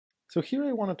So here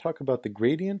I want to talk about the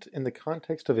gradient in the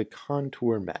context of a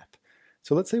contour map.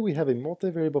 So let's say we have a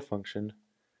multivariable function,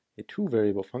 a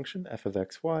two-variable function, f of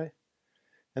x, y,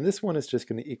 and this one is just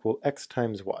going to equal x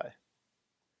times y.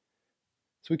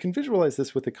 So we can visualize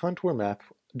this with a contour map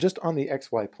just on the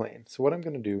xy plane. So what I'm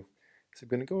going to do is I'm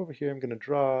going to go over here, I'm going to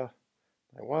draw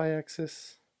my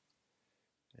y-axis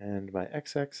and my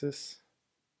x-axis.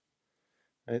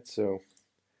 Right, so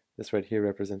this right here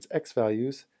represents x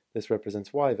values, this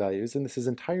represents y values, and this is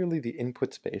entirely the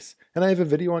input space. And I have a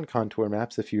video on contour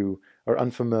maps if you are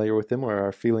unfamiliar with them or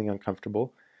are feeling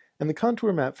uncomfortable. And the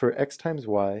contour map for x times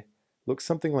y looks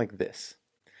something like this.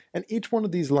 And each one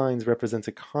of these lines represents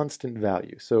a constant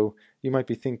value. So you might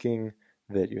be thinking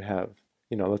that you have,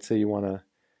 let's say you want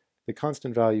the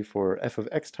constant value for f of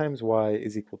x times y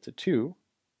is equal to 2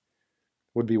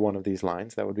 would be one of these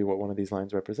lines. That would be what one of these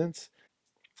lines represents.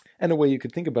 And a way you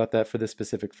could think about that for this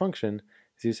specific function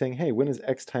is you're saying, hey, when is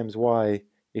x times y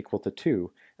equal to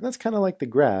 2? And that's kind of like the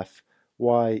graph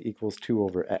y equals 2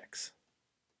 over x.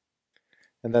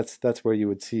 And that's where you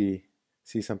would see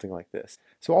something like this.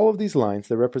 So all of these lines,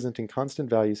 they're representing constant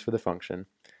values for the function.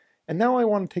 And now I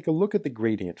want to take a look at the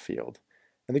gradient field.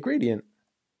 And the gradient,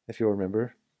 if you'll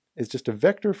remember, is just a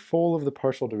vector full of the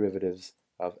partial derivatives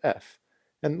of f.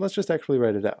 And let's just actually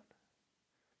write it out.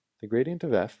 The gradient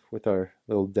of f, with our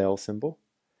little del symbol,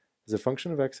 is a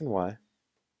function of x and y,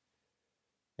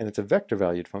 and it's a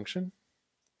vector-valued function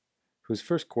whose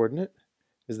first coordinate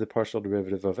is the partial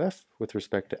derivative of f with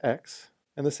respect to x,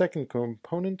 and the second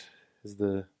component is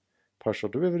the partial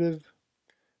derivative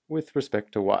with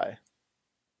respect to y.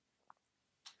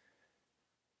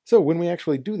 So when we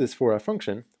actually do this for our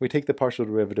function, we take the partial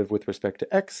derivative with respect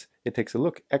to x, it takes a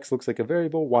look, x looks like a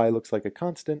variable, y looks like a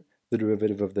constant, the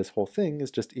derivative of this whole thing is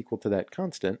just equal to that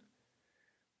constant,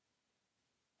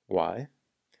 y,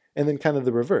 and then kind of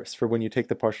the reverse for when you take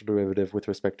the partial derivative with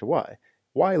respect to y.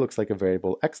 Y looks like a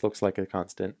variable, x looks like a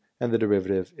constant, and the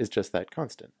derivative is just that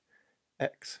constant,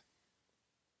 x.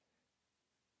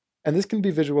 And this can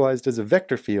be visualized as a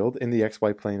vector field in the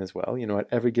xy plane as well, at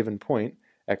every given point,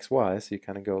 xy, so you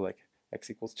kind of go like x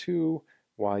equals 2,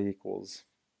 y equals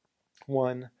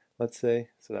 1, let's say,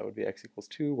 so that would be x equals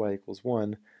 2, y equals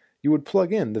 1. You would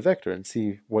plug in the vector and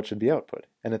see what should be output.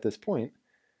 And at this point,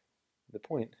 the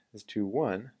point is 2,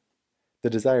 1. The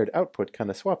desired output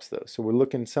kind of swaps those. So we're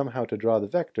looking somehow to draw the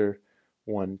vector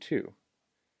 1, 2.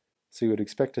 So you would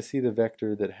expect to see the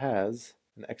vector that has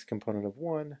an x component of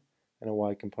 1 and a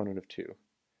y component of 2.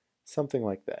 Something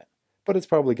like that. But it's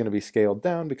probably going to be scaled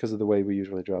down because of the way we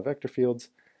usually draw vector fields.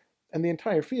 And the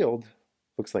entire field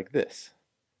looks like this.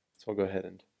 So I'll go ahead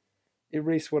and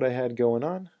erase what I had going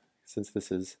on, since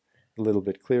this is a little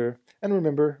bit clearer. And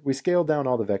remember, we scale down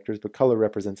all the vectors, but color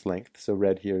represents length. So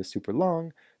red here is super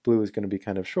long, blue is going to be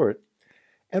kind of short.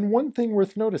 And one thing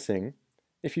worth noticing,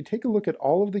 if you take a look at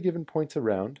all of the given points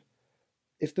around,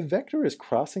 if the vector is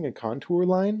crossing a contour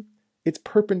line, it's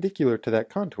perpendicular to that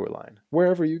contour line.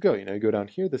 Wherever you go, you go down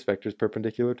here, this vector is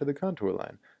perpendicular to the contour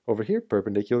line. Over here,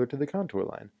 perpendicular to the contour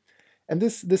line. And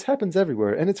this happens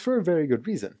everywhere, and it's for a very good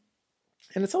reason.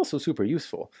 And it's also super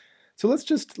useful. So let's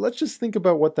just think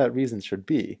about what that reason should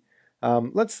be.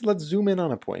 Let's zoom in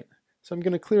on a point. So I'm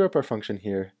going to clear up our function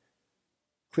here,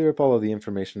 clear up all of the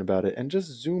information about it, and just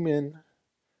zoom in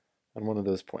on one of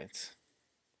those points.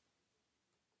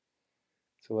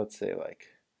 So let's say like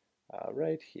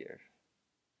right here.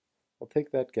 We'll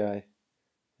take that guy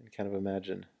and kind of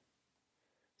imagine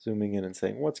zooming in and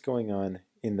saying what's going on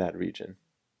in that region.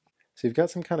 So you've got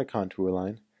some kind of contour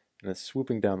line, and it's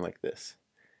swooping down like this.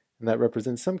 And that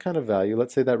represents some kind of value.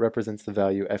 Let's say that represents the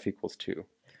value f equals 2.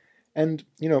 And,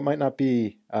 it might not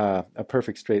be a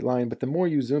perfect straight line, but the more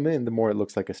you zoom in, the more it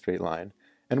looks like a straight line.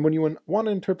 And when you want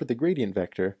to interpret the gradient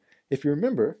vector, if you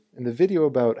remember, in the video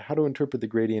about how to interpret the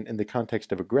gradient in the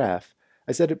context of a graph,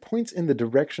 I said it points in the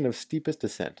direction of steepest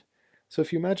descent. So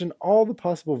if you imagine all the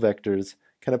possible vectors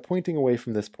kind of pointing away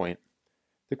from this point,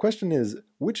 the question is,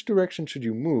 which direction should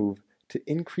you move to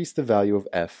increase the value of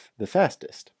f the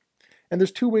fastest? And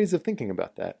there's two ways of thinking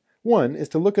about that. One is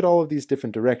to look at all of these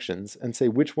different directions and say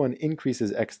which one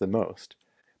increases x the most.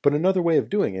 But another way of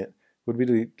doing it would be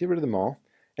to get rid of them all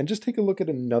and just take a look at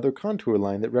another contour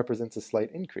line that represents a slight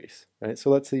increase. Right? So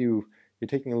let's say you're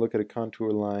taking a look at a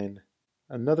contour line,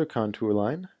 another contour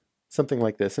line, something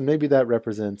like this, and maybe that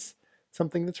represents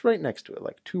something that's right next to it,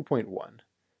 like 2.1.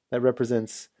 That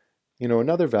represents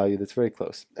another value that's very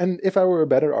close. And if I were a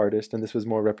better artist and this was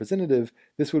more representative,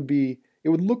 it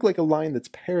would look like a line that's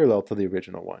parallel to the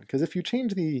original one. Because if you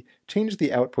change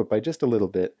the output by just a little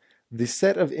bit, the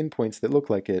set of endpoints that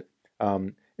look like it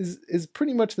is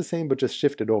pretty much the same, but just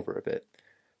shifted over a bit.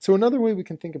 So another way we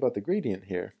can think about the gradient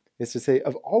here is to say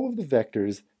of all of the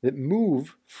vectors that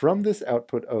move from this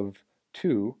output of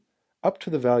 2 up to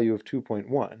the value of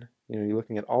 2.1, you're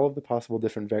looking at all of the possible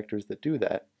different vectors that do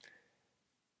that,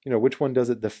 which one does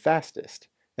it the fastest?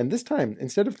 And this time,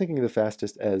 instead of thinking of the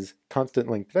fastest as constant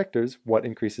length vectors, what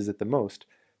increases it the most,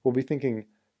 we'll be thinking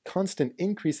constant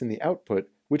increase in the output,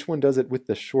 which one does it with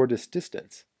the shortest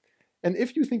distance? And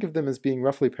if you think of them as being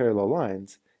roughly parallel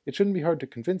lines, it shouldn't be hard to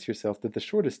convince yourself that the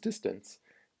shortest distance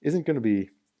isn't going to be,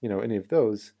 any of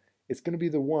those. It's going to be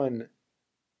the one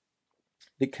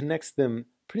that connects them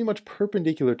pretty much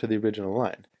perpendicular to the original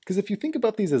line. Because if you think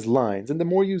about these as lines, and the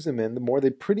more you zoom in, the more they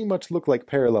pretty much look like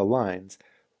parallel lines,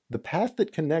 the path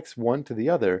that connects one to the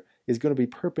other is going to be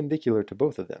perpendicular to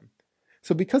both of them.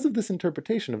 So because of this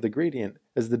interpretation of the gradient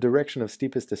as the direction of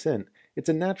steepest descent, it's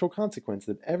a natural consequence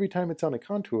that every time it's on a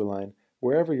contour line,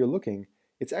 wherever you're looking,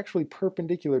 it's actually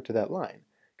perpendicular to that line.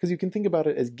 Because you can think about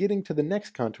it as getting to the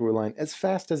next contour line as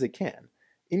fast as it can,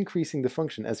 increasing the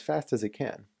function as fast as it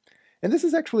can. And this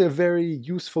is actually a very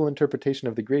useful interpretation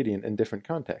of the gradient in different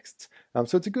contexts,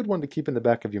 so it's a good one to keep in the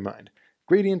back of your mind.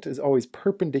 Gradient is always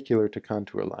perpendicular to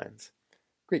contour lines.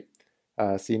 Great.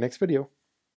 See you next video.